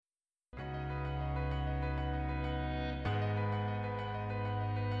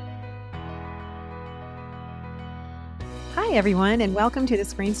Hi, everyone, and welcome to the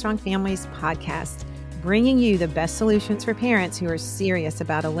Screen Strong Families podcast, bringing you the best solutions for parents who are serious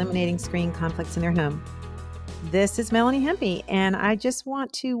about eliminating screen conflicts in their home. This is Melanie Hempy, and I just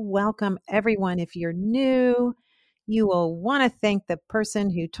want to welcome everyone. If you're new, you will want to thank the person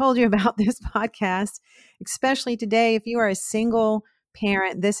who told you about this podcast, especially today. If you are a single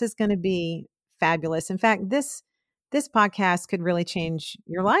parent, this is going to be fabulous. In fact, this podcast could really change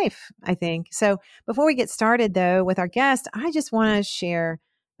your life, I think. So before we get started, though, with our guest, I just want to share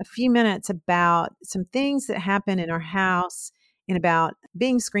a few minutes about some things that happen in our house and about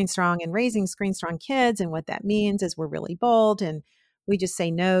being screen strong and raising screen strong kids. And what that means is we're really bold and we just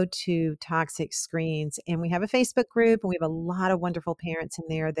say no to toxic screens. And we have a Facebook group and we have a lot of wonderful parents in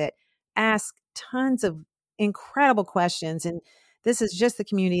there that ask tons of incredible questions. And this is just the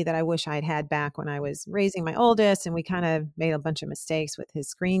community that I wish I'd had back when I was raising my oldest, and we kind of made a bunch of mistakes with his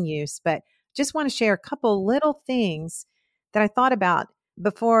screen use. But just want to share a couple little things that I thought about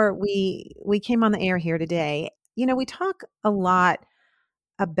before we came on the air here today. You know, we talk a lot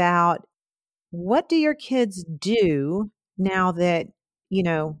about what do your kids do now that, you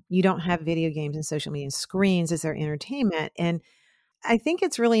don't have video games and social media and screens as their entertainment. And I think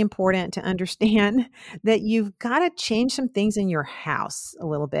it's really important to understand that you've got to change some things in your house a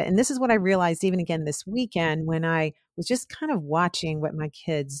little bit. And this is what I realized even again this weekend when I was just kind of watching what my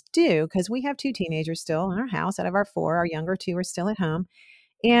kids do, because we have two teenagers still in our house out of our four. Our younger two are still at home.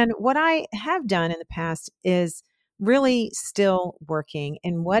 And what I have done in the past is really still working.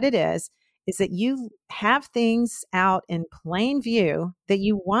 And what it is that you have things out in plain view that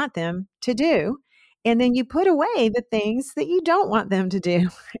you want them to do. And then you put away the things that you don't want them to do.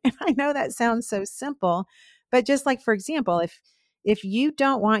 And I know that sounds so simple, but just like, for example, if you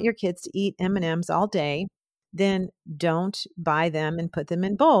don't want your kids to eat M&Ms all day, then don't buy them and put them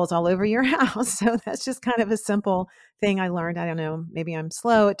in bowls all over your house. So that's just kind of a simple thing I learned. I don't know, maybe I'm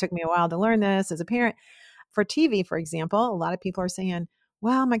slow. It took me a while to learn this as a parent. For TV, for example, a lot of people are saying,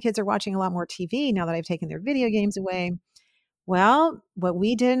 well, my kids are watching a lot more TV now that I've taken their video games away. Well, what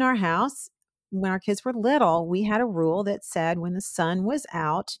we did in our house when our kids were little, we had a rule that said when the sun was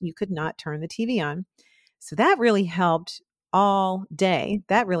out, you could not turn the TV on. So that really helped all day.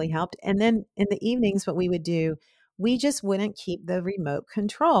 That really helped. And then in the evenings, what we would do, we just wouldn't keep the remote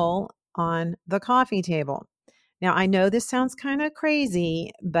control on the coffee table. Now, I know this sounds kind of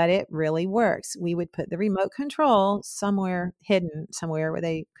crazy, but it really works. We would put the remote control somewhere hidden, somewhere where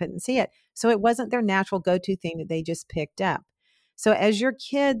they couldn't see it. So it wasn't their natural go-to thing that they just picked up. So as your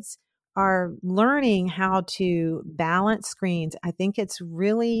kids are learning how to balance screens, I think it's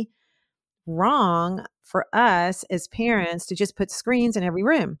really wrong for us as parents to just put screens in every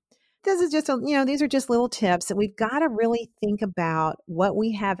room. This is just, these are just little tips that we've got to really think about what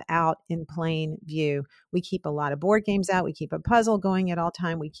we have out in plain view. We keep a lot of board games out. We keep a puzzle going at all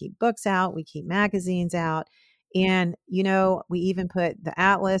time. We keep books out. We keep magazines out. And, we even put the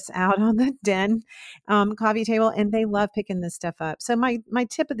atlas out on the den coffee table, and they love picking this stuff up. So my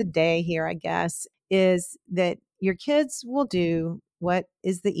tip of the day here, I guess, is that your kids will do what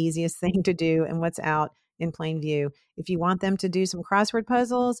is the easiest thing to do and what's out in plain view. If you want them to do some crossword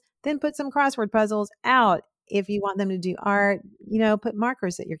puzzles, then put some crossword puzzles out. If you want them to do art, put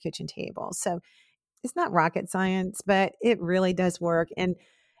markers at your kitchen table. So it's not rocket science, but it really does work. And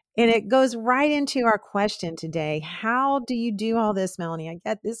it goes right into our question today. How do you do all this, Melanie? I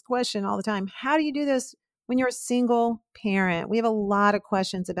get this question all the time. How do you do this when you're a single parent? We have a lot of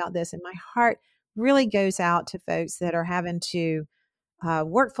questions about this, and my heart really goes out to folks that are having to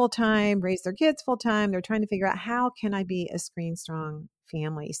work full time, raise their kids full time. They're trying to figure out, how can I be a screen strong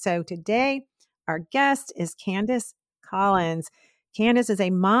family? So today, our guest is Candace Collins. Candace is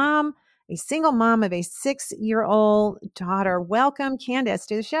a single mom of a 6-year-old daughter. Welcome, Candace,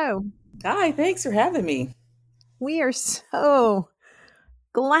 to the show. Hi, thanks for having me. We are so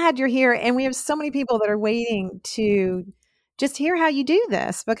glad you're here. And we have so many people that are waiting to just hear how you do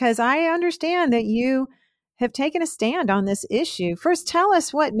this, because I understand that you have taken a stand on this issue. First, tell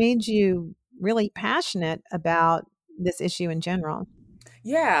us what made you really passionate about this issue in general.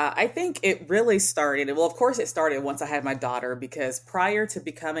 Yeah, I think it really started. Well, of course, it started once I had my daughter, because prior to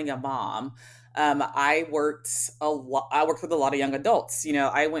becoming a mom, I worked a lot. I worked with a lot of young adults.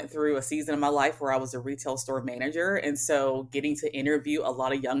 I went through a season of my life where I was a retail store manager, and so getting to interview a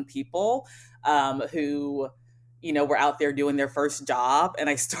lot of young people who were out there doing their first job. And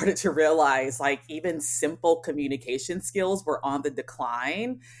I started to realize, like, even simple communication skills were on the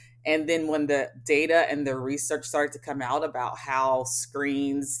decline. And then when the data and the research started to come out about how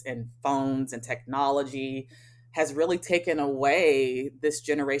screens and phones and technology has really taken away this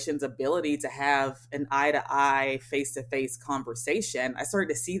generation's ability to have an eye-to-eye, face-to-face conversation. I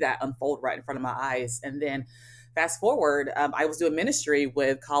started to see that unfold right in front of my eyes. And then fast forward, I was doing ministry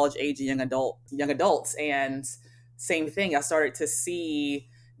with college age young adults, and same thing. I started to see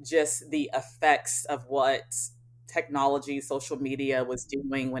just the effects of what technology, social media was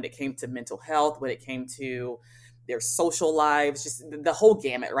doing when it came to mental health, when it came to their social lives, just the whole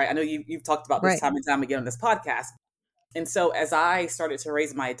gamut, right? I know you've talked about this Right. time and time again on this podcast. And so as I started to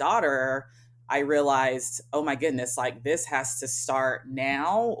raise my daughter, I realized, oh my goodness, like this has to start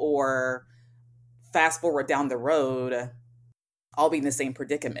now, or fast forward down the road, I'll be in the same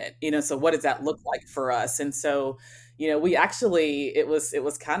predicament. So what does that look like for us? And so, we actually, it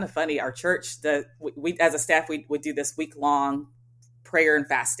was kind of funny. Our church, we as a staff, we would do this week long prayer and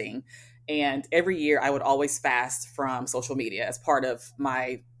fasting. And every year I would always fast from social media as part of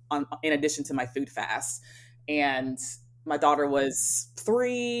in addition to my food fast. And my daughter was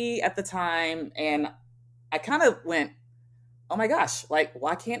 3 at the time. And I kind of went, oh my gosh, like,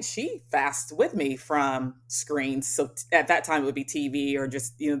 why can't she fast with me from screens? So at that time it would be TV, or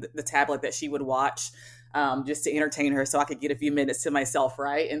just, the tablet that she would watch, just to entertain her so I could get a few minutes to myself.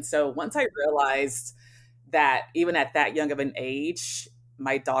 Right. And so once I realized that even at that young of an age,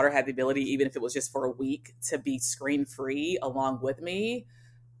 my daughter had the ability, even if it was just for a week, to be screen free along with me,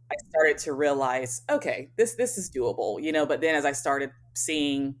 I started to realize, okay, this is doable, but then as I started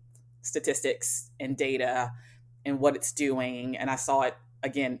seeing statistics and data and what it's doing, and I saw it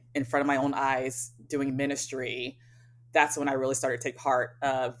again in front of my own eyes doing ministry, that's when I really started to take heart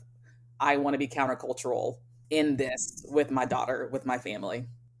of, I want to be countercultural in this with my daughter, with my family.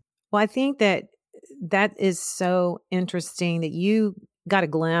 Well, I think that is so interesting that you got a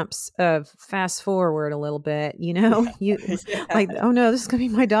glimpse of fast forward a little bit, you Yeah. like, oh no, this is going to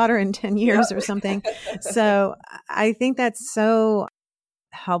be my daughter in 10 years Yep. or something. So I think that's so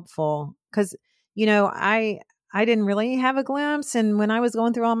helpful because, I didn't really have a glimpse. And when I was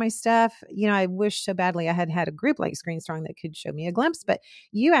going through all my stuff, I wish so badly I had had a group like Screen Strong that could show me a glimpse. But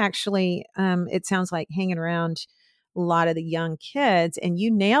you actually, it sounds like hanging around a lot of the young kids, and you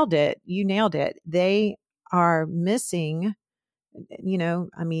nailed it. You nailed it. They are missing,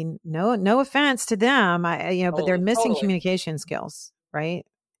 I mean, no offense to them, but they're missing Totally. communication skills, right?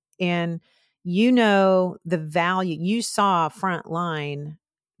 And the value, you saw frontline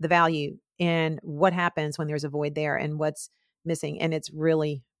the value in what happens when there's a void there and what's missing. And it's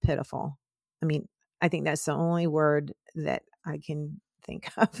really pitiful. I mean, I think that's the only word that I can think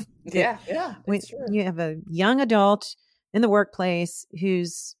of. Yeah, When it's true. you have a young adult in the workplace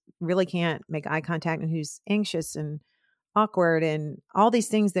who's really can't make eye contact and who's anxious and awkward and all these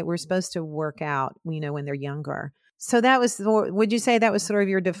things that we're supposed to work out, when they're younger. So that was, would you say that was sort of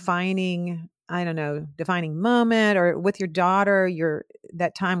your defining moment, or with your daughter,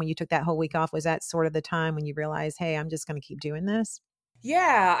 that time when you took that whole week off, was that sort of the time when you realized, hey, I'm just going to keep doing this?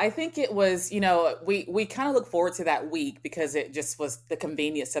 Yeah, I think it was, we kind of look forward to that week because it just was the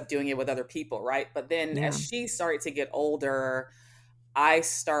convenience of doing it with other people, right? But then Yeah. as she started to get older, I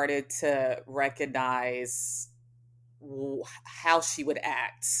started to recognize how she would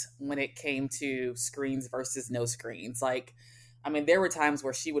act when it came to screens versus no screens. Like, I mean, there were times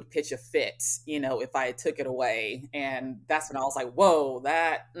where she would pitch a fit, if I took it away. And that's when I was like, whoa,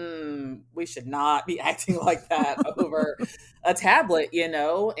 we should not be acting like that over a tablet, and,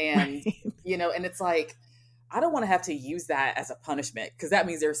 Right. and it's like, I don't want to have to use that as a punishment because that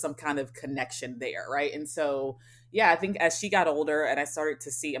means there's some kind of connection there. Right. And so, yeah, I think as she got older and I started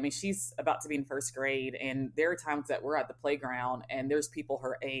to see, I mean, she's about to be in first grade, and there are times that we're at the playground and there's people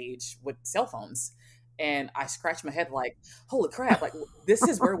her age with cell phones. And I scratch my head like, holy crap, like this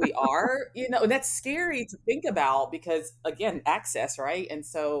is where we are, and that's scary to think about because, again, access, right? And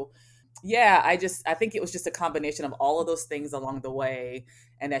so, yeah, I think it was just a combination of all of those things along the way.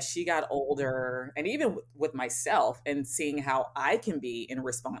 And as she got older, and even with myself and seeing how I can be in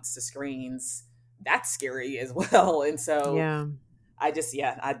response to screens, that's scary as well. And so Yeah. I just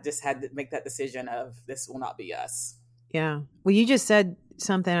had to make that decision of this will not be us. Yeah. Well, you just said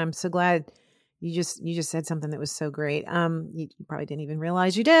something. I'm so glad you just said something that was so great. You probably didn't even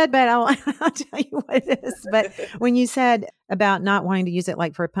realize you did, but I'll tell you what it is. But when you said about not wanting to use it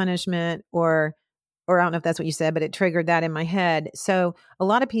like for punishment, or I don't know if that's what you said, but it triggered that in my head. So a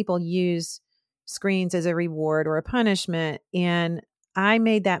lot of people use screens as a reward or a punishment, and I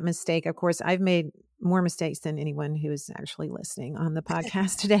made that mistake. Of course, I've made more mistakes than anyone who is actually listening on the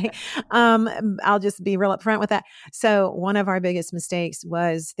podcast today. I'll just be real upfront with that. So one of our biggest mistakes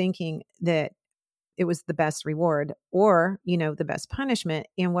was thinking that it was the best reward or, the best punishment.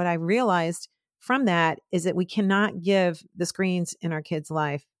 And what I realized from that is that we cannot give the screens in our kids'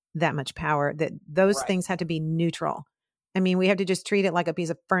 life that much power, that those Right. things have to be neutral. I mean, we have to just treat it like a piece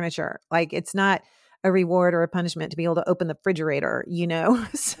of furniture. Like it's not a reward or a punishment to be able to open the refrigerator, you know?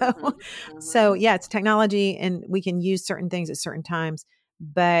 So, Hmm. so Hmm. yeah, it's technology and we can use certain things at certain times,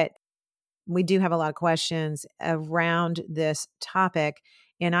 but we do have a lot of questions around this topic.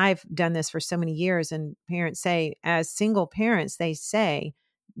 And I've done this for so many years. And parents say, as single parents, they say,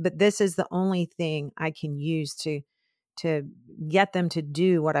 but this is the only thing I can use to get them to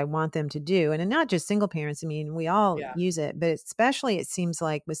do what I want them to do. And not just single parents. I mean, we all Yeah. use it, but especially it seems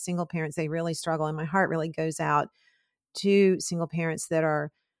like with single parents, they really struggle. And my heart really goes out to single parents that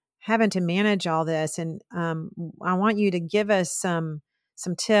are having to manage all this. And I want you to give us some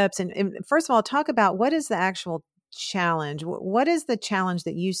tips. And first of all, talk about what is the actual challenge. What is the challenge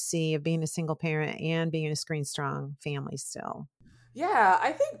that you see of being a single parent and being in a Screen Strong family still? Yeah,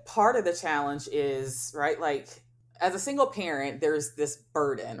 I think part of the challenge is, right, like as a single parent, there's this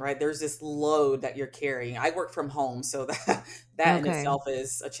burden, right? There's this load that you're carrying. I work from home, so that in Okay. itself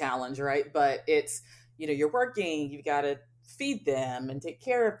is a challenge, right? But it's, you're working, you've got to feed them and take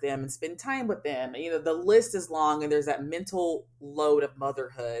care of them and spend time with them. The list is long and there's that mental load of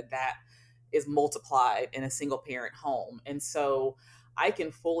motherhood that is multiplied in a single parent home. And so I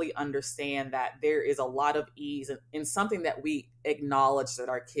can fully understand that there is a lot of ease in something that we acknowledge that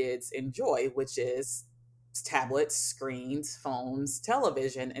our kids enjoy, which is tablets, screens, phones,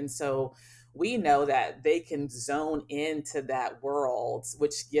 television. And so we know that they can zone into that world,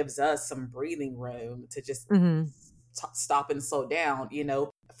 which gives us some breathing room to just Hmm. stop and slow down.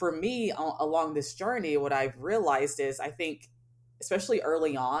 For me, along this journey, what I've realized is I think, especially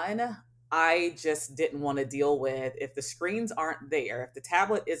early on, I just didn't want to deal with if the screens aren't there, if the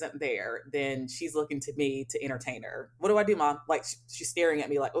tablet isn't there, then she's looking to me to entertain her. What do I do, mom? Like she's staring at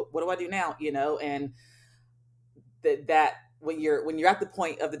me like, oh, what do I do now? And that when you're at the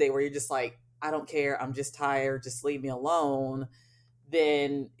point of the day where you're just like, I don't care, I'm just tired, just leave me alone,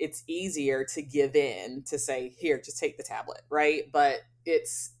 then it's easier to give in to say, here, just take the tablet, right? But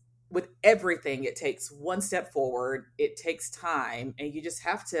it's with everything, it takes one step forward, it takes time, and you just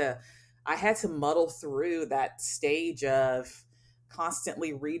have to. I had to muddle through that stage of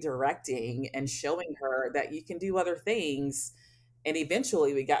constantly redirecting and showing her that you can do other things. And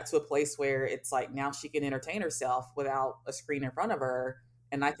eventually we got to a place where it's like now she can entertain herself without a screen in front of her,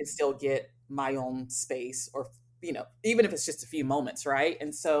 and I can still get my own space, or even if it's just a few moments, right?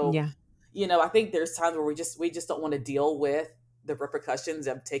 And so, Yeah. I think there's times where we just don't want to deal with the repercussions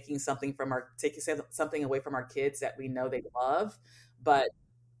of taking something away from our kids that we know they love, but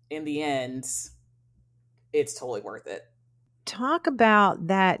in the end, it's totally worth it. Talk about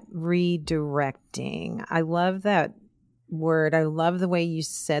that redirecting. I love that word. I love the way you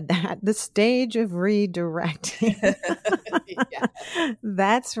said that. The stage of redirecting. Yeah.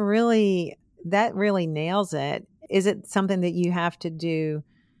 That really nails it. Is it something that you have to do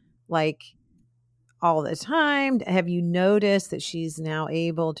like all the time? Have you noticed that she's now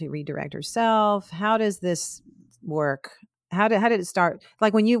able to redirect herself? How does this work? How did it start?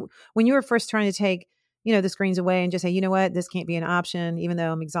 Like when you were first trying to take, the screens away and just say, you know what, this can't be an option, even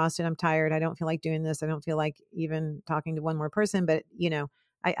though I'm exhausted, I'm tired, I don't feel like doing this, I don't feel like even talking to one more person. But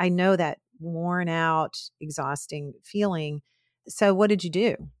I know that worn out, exhausting feeling. So what did you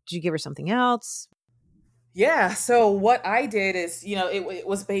do? Did you give her something else? Yeah. So what I did is, it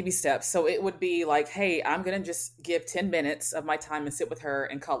was baby steps. So it would be like, hey, I'm going to just give 10 minutes of my time and sit with her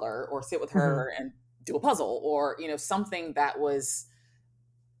and color, or sit with Hmm. her and do a puzzle, or, something that was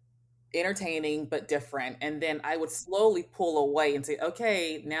entertaining but different. And then I would slowly pull away and say,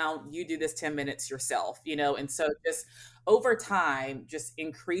 okay, now you do this 10 minutes yourself, and so just over time, just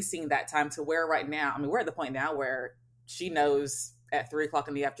increasing that time to where right now, I mean, we're at the point now where she knows at 3 o'clock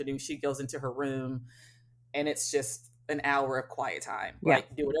in the afternoon, she goes into her room and it's just an hour of quiet time, Yeah.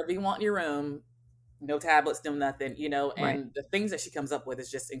 right? Do whatever you want in your room, no tablets, no nothing, Right. and the things that she comes up with is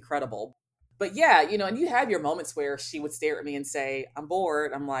just incredible. But yeah, and you have your moments where she would stare at me and say, I'm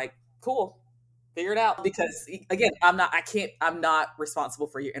bored. I'm like, cool, figure it out. Because again, I'm not responsible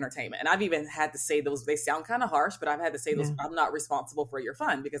for your entertainment. And I've even had to say those, they sound kind of harsh, but I've had to say those, Yeah. I'm not responsible for your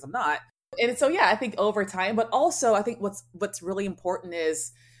fun, because I'm not. And so yeah, I think over time, but also I think what's really important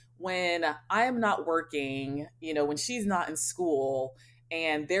is when I am not working, when she's not in school,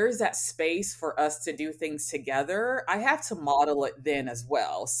 and there's that space for us to do things together, I have to model it then as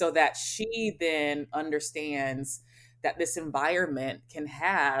well, so that she then understands that this environment can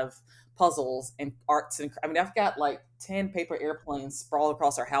have puzzles and arts. And I mean, I've got like 10 paper airplanes sprawled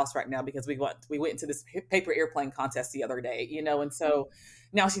across our house right now because we went into this paper airplane contest the other day, and so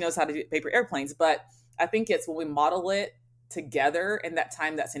Now she knows how to do paper airplanes, but I think it's when we model it together and that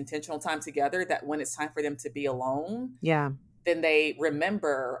time, that's intentional time together, that when it's time for them to be alone, Yeah. then they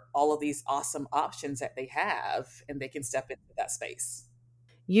remember all of these awesome options that they have and they can step into that space.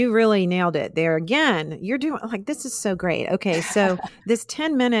 You really nailed it there. Again, you're doing like, this is so great. Okay. So this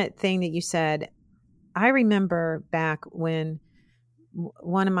 10-minute thing that you said, I remember back when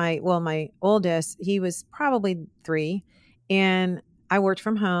one of my oldest, he was probably 3, and I worked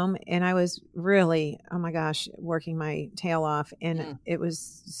from home, and I was really, oh my gosh, working my tail off, and it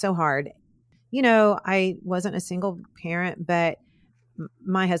was so hard. I wasn't a single parent, but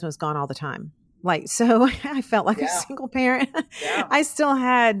my husband was gone all the time. Like, so I felt like a single parent. Yeah. I still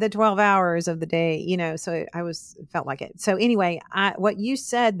had the 12 hours of the day, so felt like it. So anyway, what you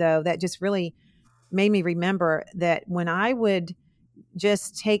said though, that just really made me remember that when I would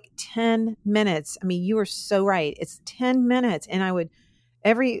just take 10 minutes, I mean, you were so right. It's 10 minutes. And I would,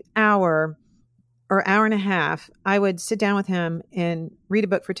 every hour or hour and a half, I would sit down with him and read a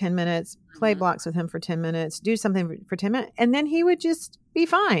book for 10 minutes, play blocks with him for 10 minutes, do something for 10 minutes, and then he would just be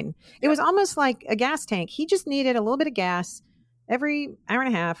fine. It was almost like a gas tank. He just needed a little bit of gas every hour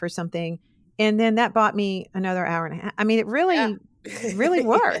and a half or something. And then that bought me another hour and a half. I mean, it really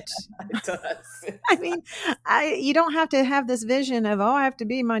worked. It does. I mean, you don't have to have this vision of, I have to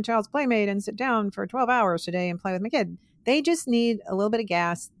be my child's playmate and sit down for 12 hours today and play with my kid. They just need a little bit of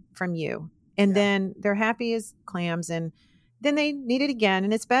gas from you. And then they're happy as clams, and then they need it again.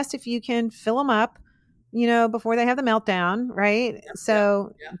 And it's best if you can fill them up, before they have the meltdown, right?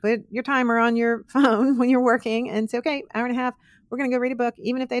 So put your timer on your phone when you're working and say, okay, hour and a half, we're going to go read a book.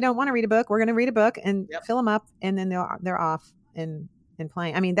 Even if they don't want to read a book, we're going to read a book and fill them up, and then they're off and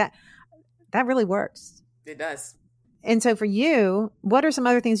playing. I mean, that really works. It does. And so for you, what are some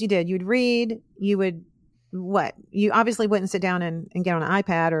other things you did? You'd read, what? You obviously wouldn't sit down and get on an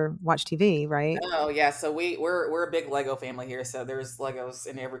iPad or watch TV, right? Oh yeah. So we're a big Lego family here. So there's Legos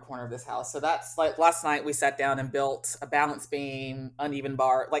in every corner of this house. So that's like last night we sat down and built a balance beam, uneven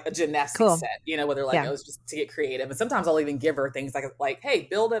bar, like a gymnastics set, with her Legos just to get creative. And sometimes I'll even give her things like, hey,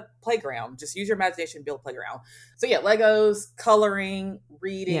 build a playground. Just use your imagination, build a playground. So Legos, coloring,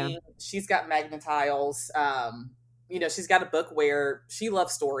 reading. She's got Magnetiles. She's got a book where she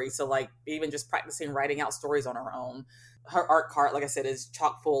loves stories. So like even just practicing writing out stories on her own. Her art cart, like I said, is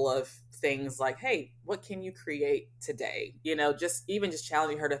chock full of things like, hey, what can you create today? Just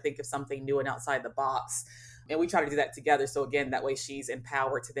challenging her to think of something new and outside the box. And we try to do that together. So again, that way she's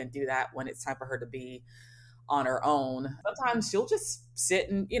empowered to then do that when it's time for her to be on her own. Sometimes she'll just sit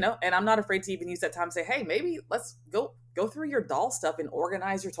and, and I'm not afraid to even use that time to say, hey, maybe let's go through your doll stuff and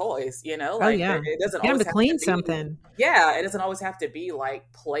organize your toys, It doesn't always have to clean be, something. Yeah. It doesn't always have to be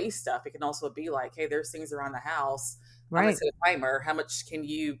like play stuff. It can also be like, hey, there's things around the house. Right. I'm going to set a timer. How much can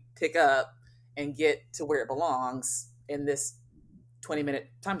you pick up and get to where it belongs in this 20-minute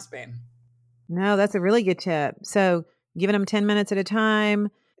time span? No, that's a really good tip. So giving them 10 minutes at a time,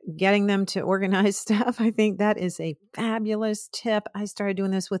 getting them to organize stuff. I think that is a fabulous tip. I started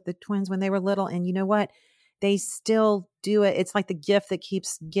doing this with the twins when they were little, and you know what? They still do it. It's like the gift that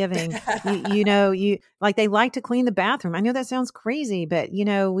keeps giving. you like, they like to clean the bathroom. I know that sounds crazy, but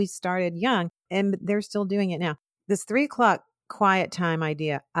we started young and they're still doing it now. This 3:00 quiet time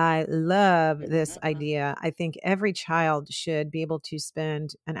idea. I love this idea. I think every child should be able to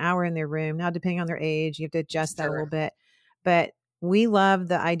spend an hour in their room. Now, depending on their age, you have to adjust that a little bit, but we love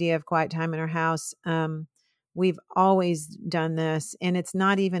the idea of quiet time in our house. We've always done this, and it's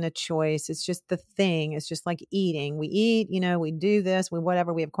not even a choice. It's just the thing. It's just like eating. We eat, we do this,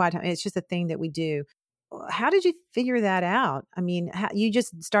 whatever, we have quiet time. It's just a thing that we do. How did you figure that out? I mean, you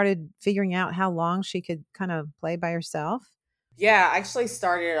just started figuring out how long she could kind of play by herself? Yeah, I actually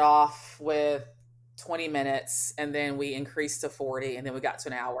started off with 20 minutes and then we increased to 40 and then we got to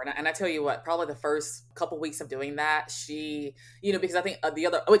an hour. And I tell you what, probably the first couple weeks of doing that, she, because I think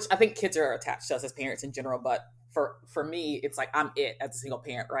which I think kids are attached to us as parents in general, but for me, it's like I'm it as a single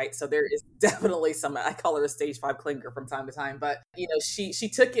parent, right? So there is definitely I call her a stage 5 clinger from time to time, but she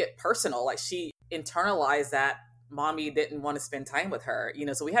took it personal. Like she internalized that mommy didn't want to spend time with her,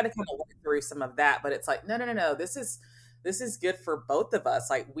 so we had to kind of work through some of that, but it's like, no, this is good for both of us.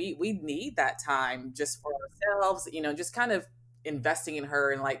 Like we need that time just for ourselves, just kind of investing in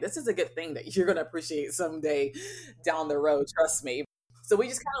her. And like, this is a good thing that you're going to appreciate someday down the road. Trust me. So we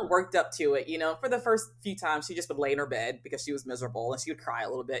just kind of worked up to it, for the first few times she just would lay in her bed because she was miserable and she would cry a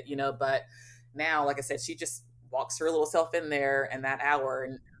little bit, but now, like I said, she just walks her little self in there in that hour.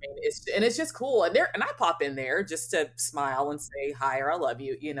 And it's just cool. And I pop in there just to smile and say hi, or I love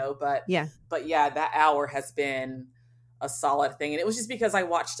you, but yeah, that hour has been a solid thing. And it was just because I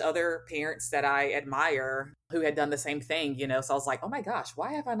watched other parents that I admire who had done the same thing, So I was like, oh my gosh,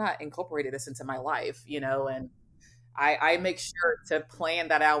 why have I not incorporated this into my life, And I make sure to plan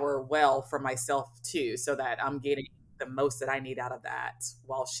that hour well for myself too, so that I'm getting the most that I need out of that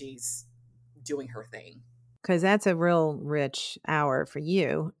while she's doing her thing. Because that's a real rich hour for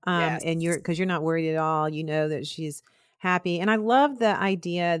you. Yes. And because you're not worried at all. You know that she's happy. And I love the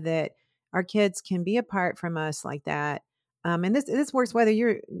idea that our kids can be apart from us like that. And this works whether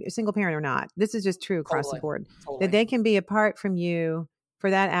you're a single parent or not. This is just true across the Totally. board. Totally. That they can be apart from you for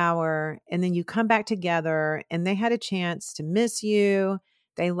that hour, and then you come back together, and they had a chance to miss you.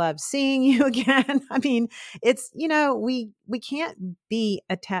 They love seeing you again. I mean, it's we can't be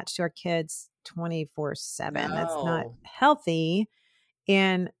attached to our kids 24/7. That's not No. healthy.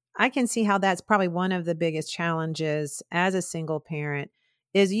 And I can see how that's probably one of the biggest challenges as a single parent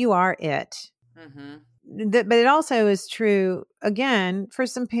is you are it. Mm-hmm. But it also is true again for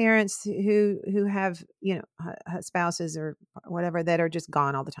some parents who have spouses or whatever that are just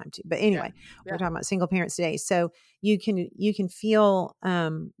gone all the time too. But anyway, Yeah. we're talking about single parents today, so you can feel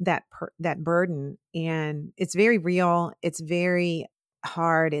that burden, and it's very real. It's very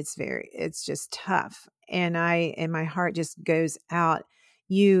hard. It's just tough, and my heart just goes out.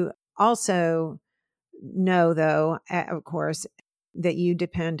 You also know, though, of course, that you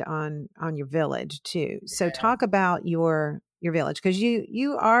depend on your village too. So Yeah. talk about your village, because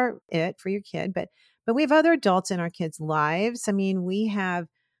you are it for your kid, but we have other adults in our kids' lives. I mean, we have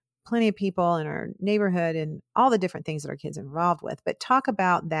plenty of people in our neighborhood and all the different things that our kids are involved with. But talk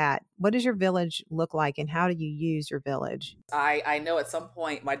about that. What does your village look like, and how do you use your village? I know at some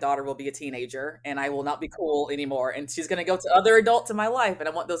point my daughter will be a teenager and I will not be cool anymore. And she's going to go to other adults in my life. And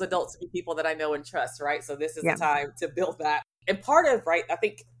I want those adults to be people that I know and trust. Right. So this is the time to build that. And part of, right, I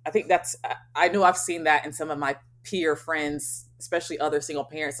think that's, I know I've seen that in some of my peer friends, especially other single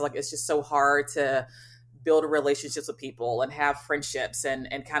parents. Like, it's just so hard to build relationships with people and have friendships and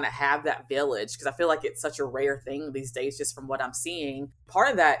kind of have that village, because I feel like it's such a rare thing these days, just from what I'm seeing. Part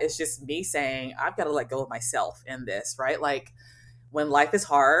of that is just me saying I've got to let go of myself in this, right? Like, when life is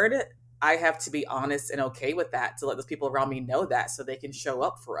hard, I have to be honest and okay with that, to let those people around me know that, so they can show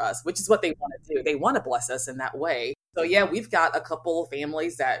up for us, which is what they want to do. They want to bless us in that way. So yeah, we've got a couple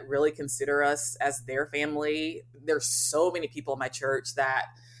families that really consider us as their family. There's so many people in my church that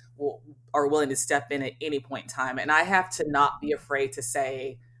are willing to step in at any point in time. And I have to not be afraid to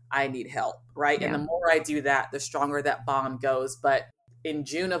say, I need help, right? Yeah. And the more I do that, the stronger that bond goes. But in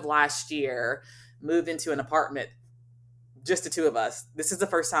June of last year, moved into an apartment, just the two of us. This is the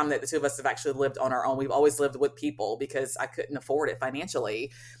first time that the two of us have actually lived on our own. We've always lived with people because I couldn't afford it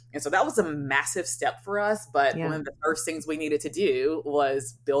financially. And so that was a massive step for us. But one of the first things we needed to do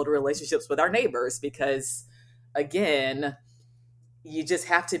was build relationships with our neighbors, because, again, you just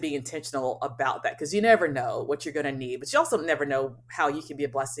have to be intentional about that, because you never know what you're going to need, but you also never know how you can be a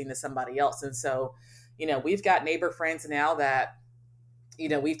blessing to somebody else. And so, we've got neighbor friends now that,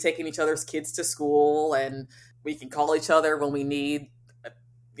 we've taken each other's kids to school, and we can call each other when we need,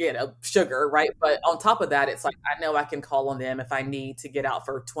 sugar, right? But on top of that, it's like, I know I can call on them if I need to get out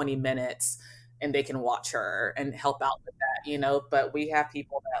for 20 minutes and they can watch her and help out with that, but we have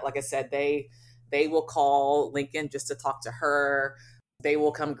people that, like I said, they will call Lincoln just to talk to her. They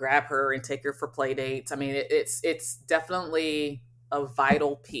will come grab her and take her for play dates. I mean, it's definitely a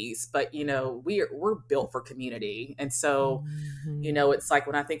vital piece, but we're built for community. And so, it's like,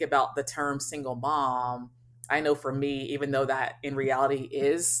 when I think about the term single mom, I know for me, even though that in reality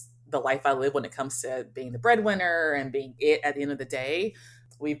is the life I live when it comes to being the breadwinner and being it at the end of the day,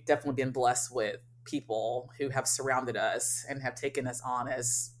 we've definitely been blessed with people who have surrounded us and have taken us on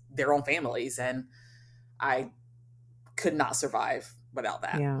as their own families. And I could not survive without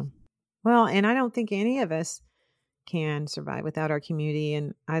that. Yeah. Well, and I don't think any of us can survive without our community.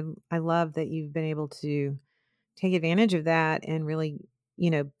 And I love that you've been able to take advantage of that and really,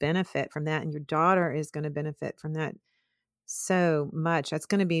 benefit from that. And your daughter is going to benefit from that so much. That's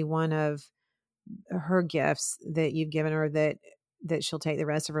going to be one of her gifts that you've given her that she'll take the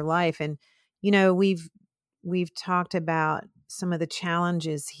rest of her life. And, we've talked about some of the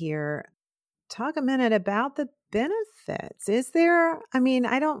challenges here. Talk a minute about the benefits. Is there, I mean,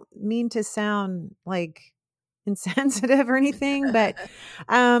 I don't mean to sound like insensitive or anything, but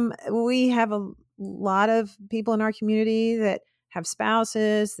we have a lot of people in our community that have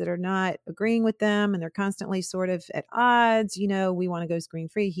spouses that are not agreeing with them, and they're constantly sort of at odds. We want to go screen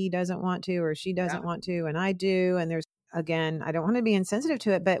free. He doesn't want to, or she doesn't want to, and I do. And there's, again, I don't want to be insensitive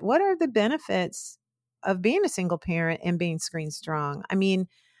to it, but what are the benefits of being a single parent and being screen strong? I mean,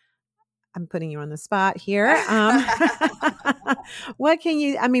 I'm putting you on the spot here. What can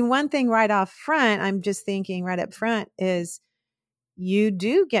you, I mean, one thing right off front, I'm just thinking right up front is you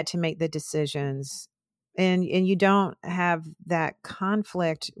do get to make the decisions and you don't have that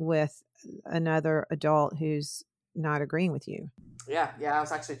conflict with another adult who's not agreeing with you. Yeah, yeah. I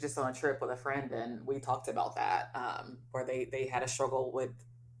was actually just on a trip with a friend, and we talked about that, where they had a struggle with,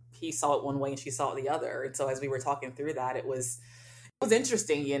 he saw it one way and she saw it the other, and so as we were talking through that, it was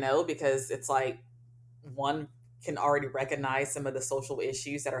interesting, because it's like one can already recognize some of the social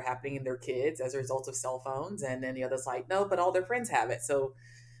issues that are happening in their kids as a result of cell phones, and then the other's like, no, but all their friends have it, so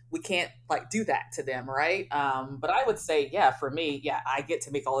we can't like do that to them, right? But I would say, yeah, for me, yeah, I get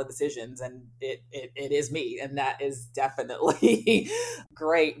to make all the decisions, and it is me, and that is definitely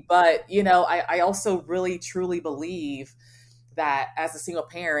great. But I also really truly believe that as a single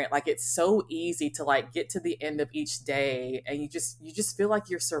parent, like it's so easy to like get to the end of each day, and you just feel like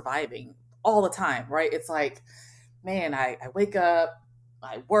you're surviving all the time, right? It's like, man, I wake up,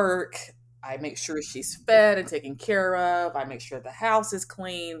 I work, I make sure she's fed and taken care of, I make sure the house is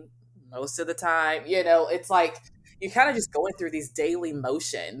clean most of the time. It's like you're kind of just going through these daily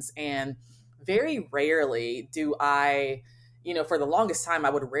motions. And very rarely do I, for the longest time,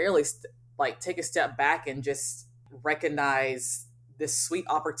 I would rarely like take a step back and just recognize this sweet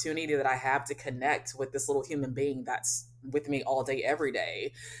opportunity that I have to connect with this little human being that's with me all day, every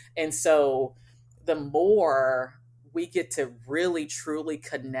day. And so the more we get to really truly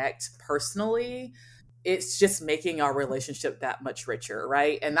connect personally, it's just making our relationship that much richer,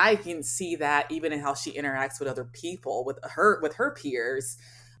 right? And I can see that even in how she interacts with other people, with her peers.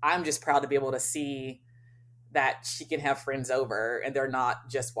 I'm just proud to be able to see that she can have friends over and they're not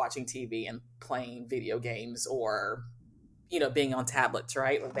just watching TV and playing video games or being on tablets,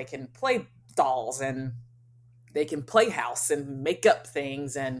 right? Like they can play dolls and they can play house and make up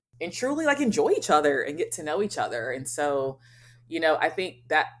things and truly like enjoy each other and get to know each other. And so, I think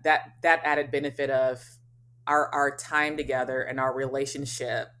that added benefit of our time together and our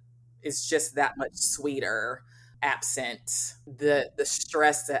relationship is just that much sweeter, absent the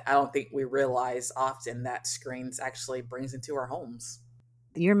stress that I don't think we realize often that screens actually brings into our homes.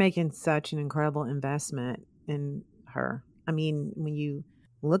 You're making such an incredible investment in her. I mean, when you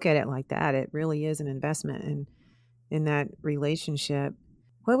look at it like that, it really is an investment in that relationship.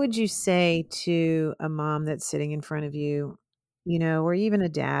 What would you say to a mom that's sitting in front of you, or even a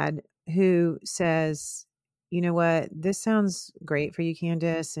dad who says, you know what, this sounds great for you,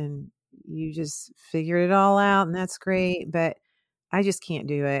 Candace, and you just figured it all out and that's great, but I just can't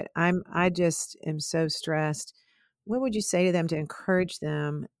do it. I just am so stressed. What would you say to them to encourage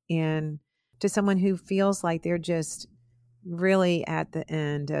them and to someone who feels like they're just really at the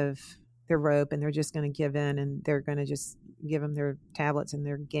end of their rope and they're just going to give in and they're going to just give them their tablets and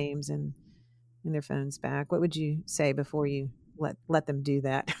their games and their phones back? What would you say before you let them do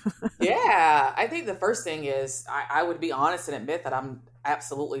that? Yeah, I think the first thing is I would be honest and admit that I'm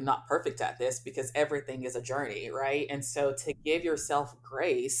absolutely not perfect at this because everything is a journey, right? And so to give yourself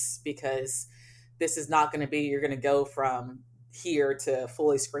grace because this is not going to be, you're going to go from here to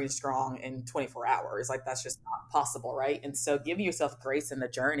fully screen strong in 24 hours. Like that's just not possible, right? And so giving yourself grace in the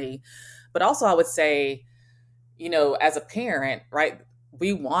journey. But also, I would say, as a parent, right,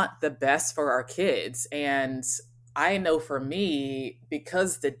 we want the best for our kids. And I know for me,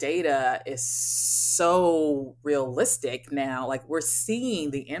 because the data is so realistic now, like we're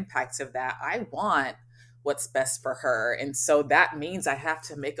seeing the impacts of that, I want what's best for her. And so that means I have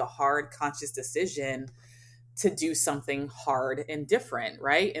to make a hard, conscious decision to do something hard and different,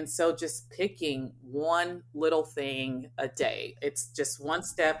 right? And so just picking one little thing a day, it's just one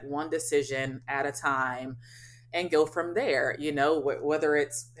step, one decision at a time and go from there. Whether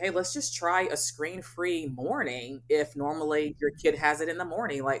it's, hey, let's just try a screen-free morning. If normally your kid has it in the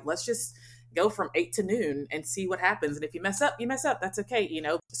morning, like let's just go from 8 to noon and see what happens. And if you mess up, you mess up. That's okay.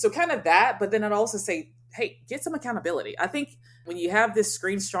 So kind of that, but then I'd also say, hey, get some accountability. I think when you have this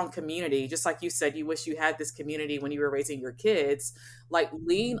Screen Strong community, just like you said, you wish you had this community when you were raising your kids, like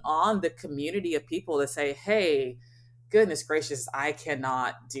lean on the community of people to say, hey, goodness gracious, I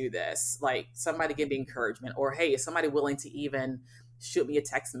cannot do this. Like somebody give me encouragement, or hey, is somebody willing to even shoot me a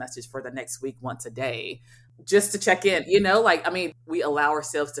text message for the next week once a day just to check in, we allow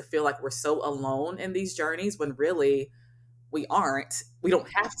ourselves to feel like we're so alone in these journeys when really we aren't. We don't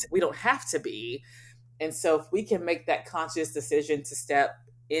have to be. And so if we can make that conscious decision to step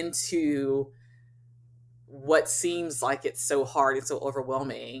into what seems like it's so hard and so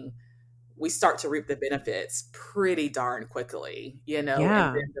overwhelming, we start to reap the benefits pretty darn quickly, Yeah.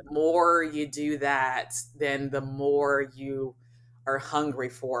 and then the more you do that, then the more you are hungry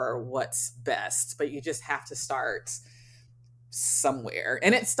for what's best, but you just have to start somewhere.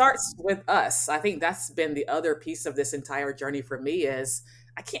 And it starts with us. I think that's been the other piece of this entire journey for me is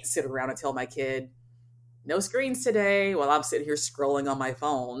I can't sit around and tell my kid, no screens today while I'm sitting here scrolling on my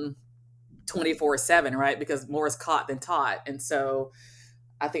phone 24/7, right? Because more is caught than taught. And so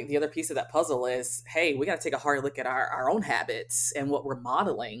I think the other piece of that puzzle is, hey, we got to take a hard look at our own habits and what we're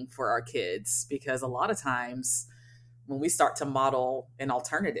modeling for our kids. Because a lot of times when we start to model an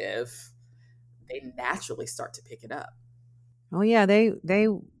alternative, they naturally start to pick it up. Oh yeah, they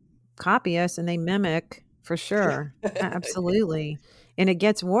copy us and they mimic for sure. Absolutely. And it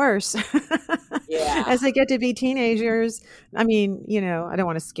gets worse Yeah. as they get to be teenagers. I mean, I don't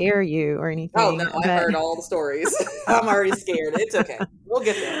want to scare you or anything. Oh no, I've heard all the stories. I'm already scared. It's okay. We'll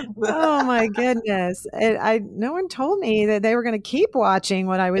get there. Oh my goodness. No one told me that they were going to keep watching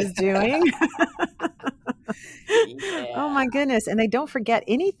what I was doing. Yeah. Oh my goodness. And they don't forget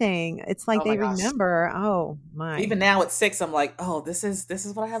anything. It's like they remember. Oh my. Even now at 6, I'm like, oh, this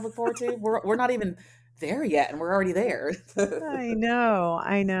is what I have to look forward to. We're not even there yet and we're already there. I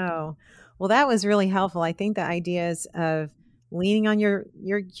know. Well, that was really helpful. I think the ideas of leaning on your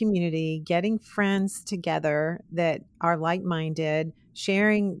community, getting friends together that are like-minded,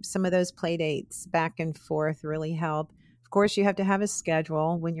 sharing some of those play dates back and forth really help. Of course, you have to have a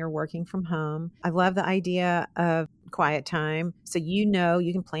schedule when you're working from home. I love the idea of quiet time. So you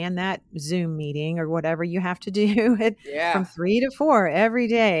can plan that Zoom meeting or whatever you have to do from 3 to 4 every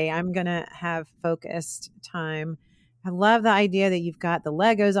day. I'm going to have focused time. I love the idea that you've got the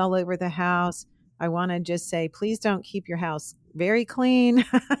Legos all over the house. I want to just say, please don't keep your house very clean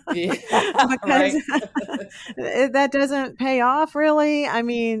because that doesn't pay off really. I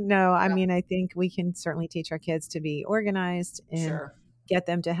mean, no, I mean, I think we can certainly teach our kids to be organized and get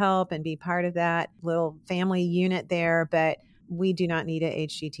them to help and be part of that little family unit there. But we do not need a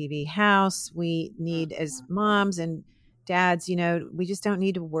HGTV house. We need, as moms and dads, we just don't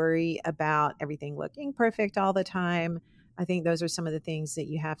need to worry about everything looking perfect all the time. I think those are some of the things that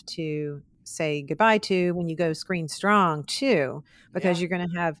you have to say goodbye to when you go Screen Strong too, because you're going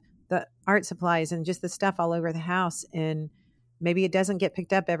to have the art supplies and just the stuff all over the house. And maybe it doesn't get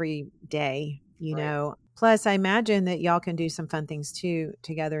picked up every day, know. Plus, I imagine that y'all can do some fun things too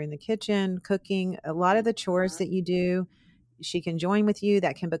together in the kitchen, cooking. A lot of the chores that you do, she can join with you.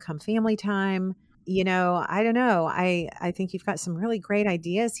 That can become family time. I don't know. I think you've got some really great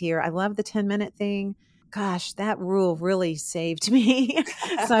ideas here. I love the 10-minute thing. Gosh, that rule really saved me.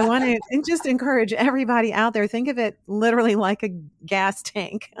 So I want to just encourage everybody out there. Think of it literally like a gas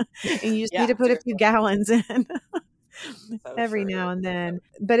tank. And you just need to put a few gallons in every now and then.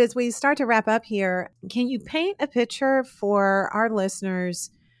 But as we start to wrap up here, can you paint a picture for our listeners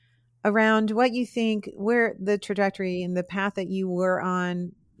around what you think, where the trajectory and the path that you were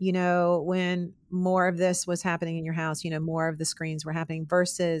on, when more of this was happening in your house, more of the screens were happening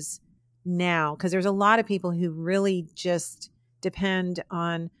versus now? Because there's a lot of people who really just depend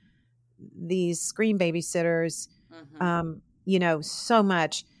on these screen babysitters, so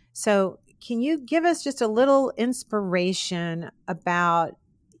much. So can you give us just a little inspiration about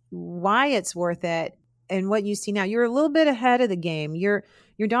why it's worth it and what you see now? You're a little bit ahead of the game. Your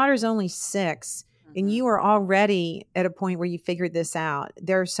daughter's only 6. And you are already at a point where you figured this out.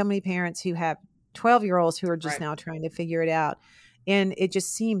 There are so many parents who have 12-year-olds who are just now trying to figure it out. And it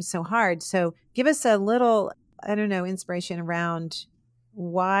just seems so hard. So give us a little, inspiration around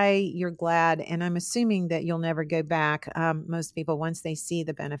why you're glad. And I'm assuming that you'll never go back. Most people, once they see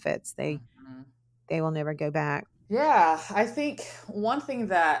the benefits, they will never go back. Yeah, I think one thing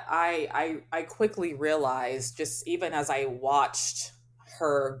that I quickly realized, just even as I watched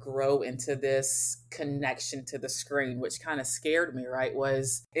her grow into this connection to the screen, which kind of scared me, right?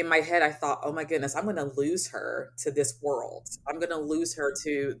 Was in my head, I thought, oh my goodness, I'm going to lose her to this world. I'm going to lose her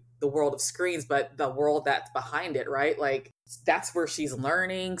to the world of screens, but the world that's behind it, right? Like that's where she's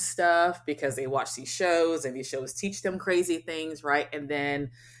learning stuff because they watch these shows and these shows teach them crazy things, right? And then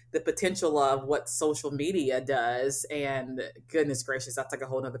the potential of what social media does, and goodness gracious, that's like a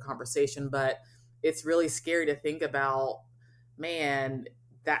whole nother conversation, but it's really scary to think about, man,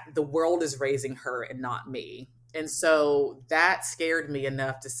 that the world is raising her and not me. And so that scared me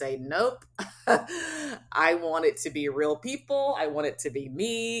enough to say, nope, I want it to be real people. I want it to be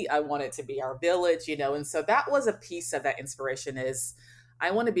me. I want it to be our village, And so that was a piece of that inspiration is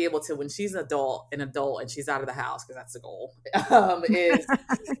I want to be able to, when she's an adult and she's out of the house, because that's the goal, is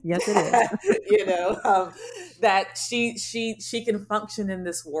yes, it is, that she can function in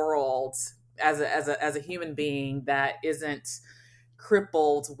this world as a human being that isn't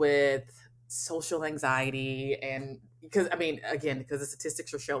crippled with social anxiety. And because, I mean, again, because the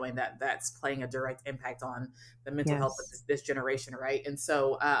statistics are showing that that's playing a direct impact on the mental health of Yes. this generation. Right. And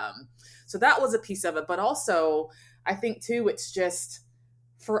so, so that was a piece of it. But also, I think too, it's just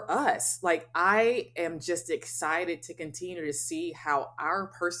for us, like, I am just excited to continue to see how our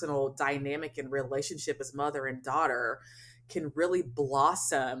personal dynamic and relationship as mother and daughter can really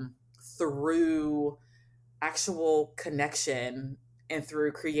blossom through actual connection and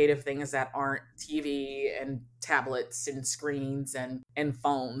through creative things that aren't TV and tablets and screens and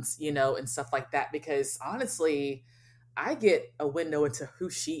phones, and stuff like that. Because honestly, I get a window into who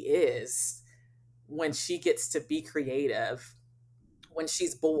she is when she gets to be creative, when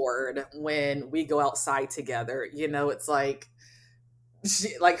she's bored, when we go outside together. It's like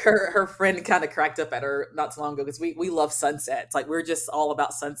like her friend kind of cracked up at her not too long ago, because we love sunsets. Like, we're just all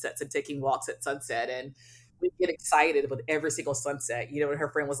about sunsets and taking walks at sunset, and we get excited with every single sunset. And her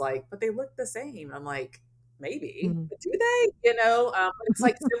friend was like, "But they look the same." I'm like, "Maybe, Mhm. but do they?" But it's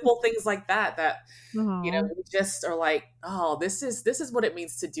like simple things like that Aw. we just are like, "Oh, this is what it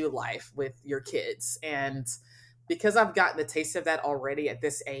means to do life with your kids." And because I've gotten the taste of that already at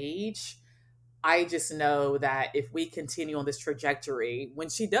this age, I just know that if we continue on this trajectory, when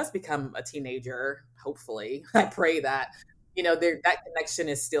she does become a teenager, hopefully, I pray that, that connection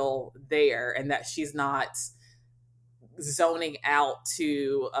is still there, and that she's not zoning out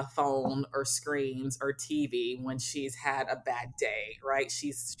to a phone or screens or TV when she's had a bad day, right?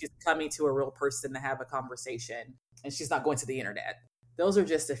 She's coming to a real person to have a conversation, and she's not going to the internet. Those are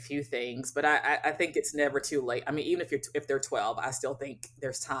just a few things, but I think it's never too late. I mean, even if they're 12, I still think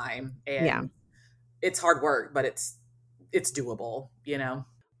there's time, Yeah. and it's hard work, but it's doable.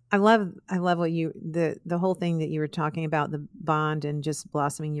 I love what the whole thing that you were talking about, the bond and just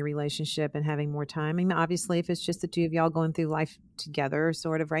blossoming your relationship and having more time. I mean, obviously, if it's just the two of y'all going through life together,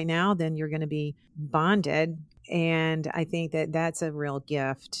 sort of right now, then you're going to be bonded. And I think that that's a real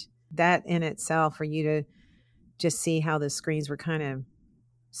gift. That in itself, for you to just see how the screens were kind of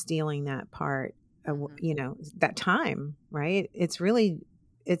stealing that part, Mhm. that time, right? It's really,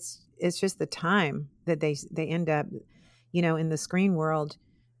 it's just the time that they end up, in the screen world.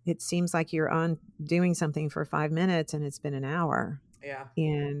 It seems like you're on doing something for 5 minutes and it's been an hour. Yeah.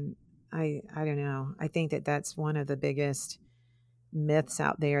 And I don't know. I think that that's one of the biggest myths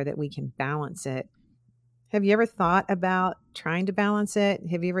out there, that we can balance it. Have you ever thought about trying to balance it?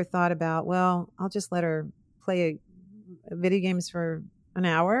 Have you ever thought about, well, I'll just let her play video games for an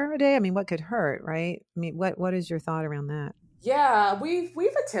hour a day? I mean, what could hurt, right? I mean, what is your thought around that? Yeah,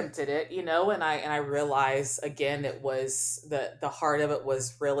 we've attempted it, and I realized, again, it was the heart of it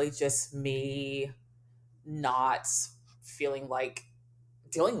was really just me not feeling like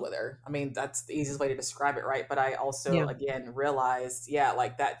dealing with her. I mean, that's the easiest way to describe it, right? But I also, Yeah, again, realized, yeah,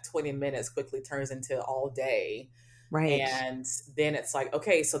 like that 20 minutes quickly turns into all day. right. And then it's like,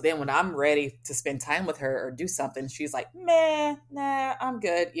 okay, so then when I'm ready to spend time with her or do something, she's like, meh, nah, I'm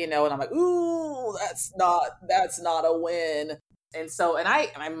good, and I'm like, ooh, that's not a win. And so, and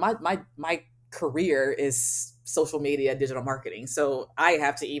my career is social media, digital marketing. So I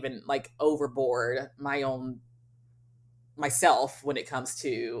have to even like overboard my own myself when it comes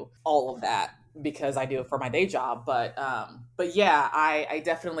to all of that, because I do it for my day job. But yeah, I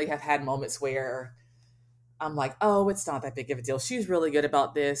definitely have had moments where I'm like, oh, it's not that big of a deal. She's really good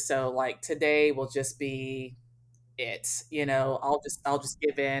about this. So like today will just be it. I'll just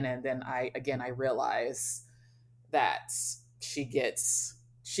give in. And then I realize that she's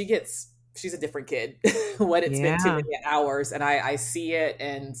a different kid when it's been too Yeah, many hours. And I see it,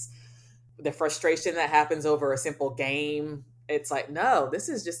 and the frustration that happens over a simple game. It's like, no, this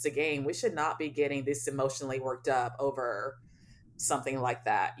is just a game. We should not be getting this emotionally worked up over something like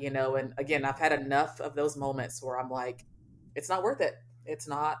that. And again, I've had enough of those moments where I'm like, it's not worth it. It's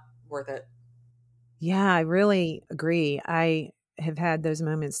not worth it. yeah, I really agree. I have had those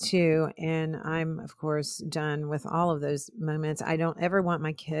moments too, and I'm of course done with all of those moments. I don't ever want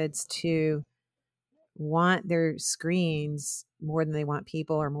my kids to want their screens more than they want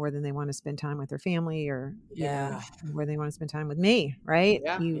people, or more than they want to spend time with their family, or Yeah. more than they want to spend time with me, right?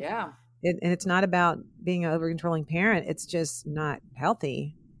 Yeah. Yeah. And it's not about being an over controlling parent. It's just not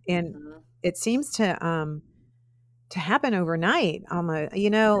healthy. And Hmm. it seems to happen overnight. Almost,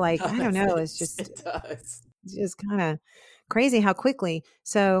 It like, I don't does. know. It's It, just it does. kind of crazy how quickly.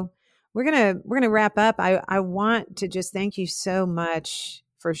 So we're gonna wrap up. I want to just thank you so much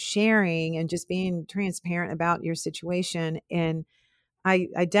for sharing and just being transparent about your situation. And I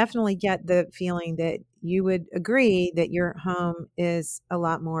definitely get the feeling that you would agree that your home is a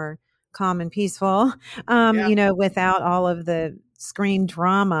lot more calm and peaceful, Yeah. without all of the screen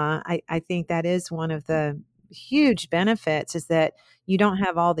drama, I think that is one of the huge benefits, is that you don't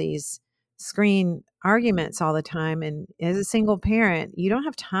have all these screen arguments all the time. And as a single parent, you don't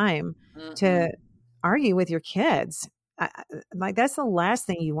have time Mm-mm. to argue with your kids. Like, that's the last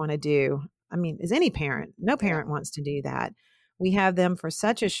thing you want to do. I mean, as any parent, no Yeah. parent wants to do that. We have them for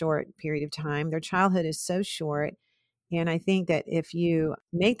such a short period of time. Their childhood is so short. And I think that if you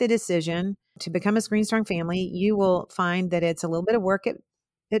make the decision to become a Screen Strong family, you will find that it's a little bit of work at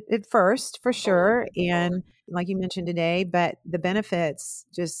first, for sure. Totally. And like you mentioned today, but the benefits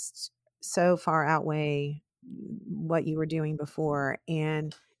just so far outweigh what you were doing before.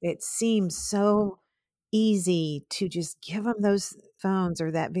 And it seems so easy to just give them those phones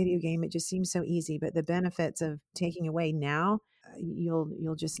or that video game. It just seems so easy, but the benefits of taking away now,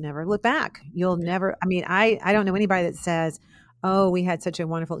 you'll just never look back. You'll never, I mean, I don't know anybody that says, oh, we had such a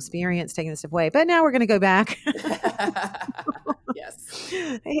wonderful experience taking this stuff away, but now we're going to go back. Yes.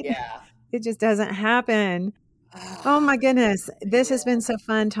 Yeah. It just doesn't happen. Oh my goodness. This has been so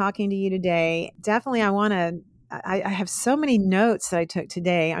fun talking to you today. Definitely, I have so many notes that I took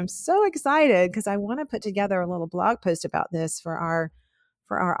today. I'm so excited because I want to put together a little blog post about this for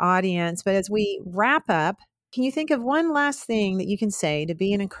our audience. But as we wrap up, can you think of one last thing that you can say to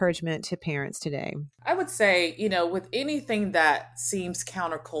be an encouragement to parents today? I would say, with anything that seems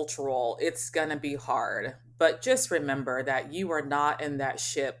countercultural, it's going to be hard. But just remember that you are not in that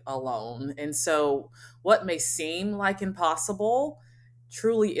ship alone. And so, what may seem like impossible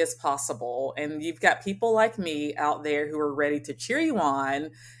truly is possible. And you've got people like me out there who are ready to cheer you on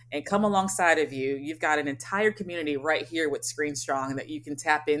and come alongside of you. You've got an entire community right here with Screen Strong that you can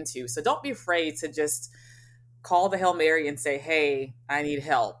tap into. So, don't be afraid to just call the Hail Mary and say, hey, I need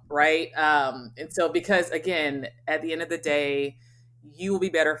help, right? And so, because again, at the end of the day, you will be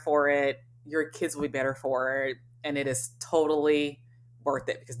better for it, your kids will be better for it, and it is totally worth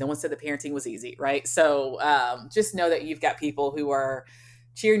it, because no one said the parenting was easy, right? So just know that you've got people who are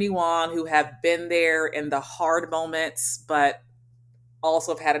cheering you on, who have been there in the hard moments, but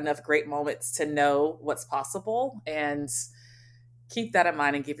also have had enough great moments to know what's possible, and keep that in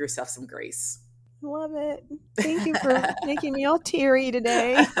mind and give yourself some grace. Love it. Thank you for making me all teary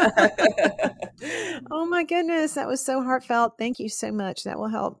today. Oh my goodness. That was so heartfelt. Thank you so much. That will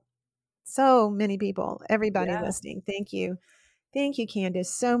help so many people, everybody listening. Thank you. Thank you,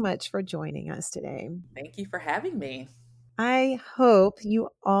 Candace, so much for joining us today. Thank you for having me. I hope you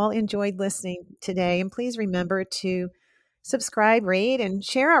all enjoyed listening today. And please remember to subscribe, rate, and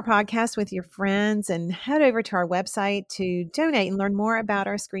share our podcast with your friends, and head over to our website to donate and learn more about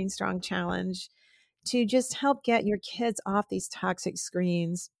our Screen Strong Challenge to just help get your kids off these toxic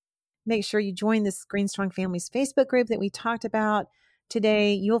screens. Make sure you join the Screen Strong Families Facebook group that we talked about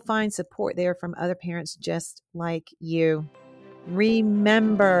today. You'll find support there from other parents just like you.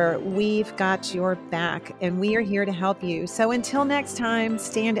 Remember, we've got your back and we are here to help you. So until next time,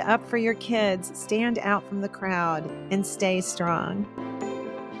 stand up for your kids, stand out from the crowd, and stay strong.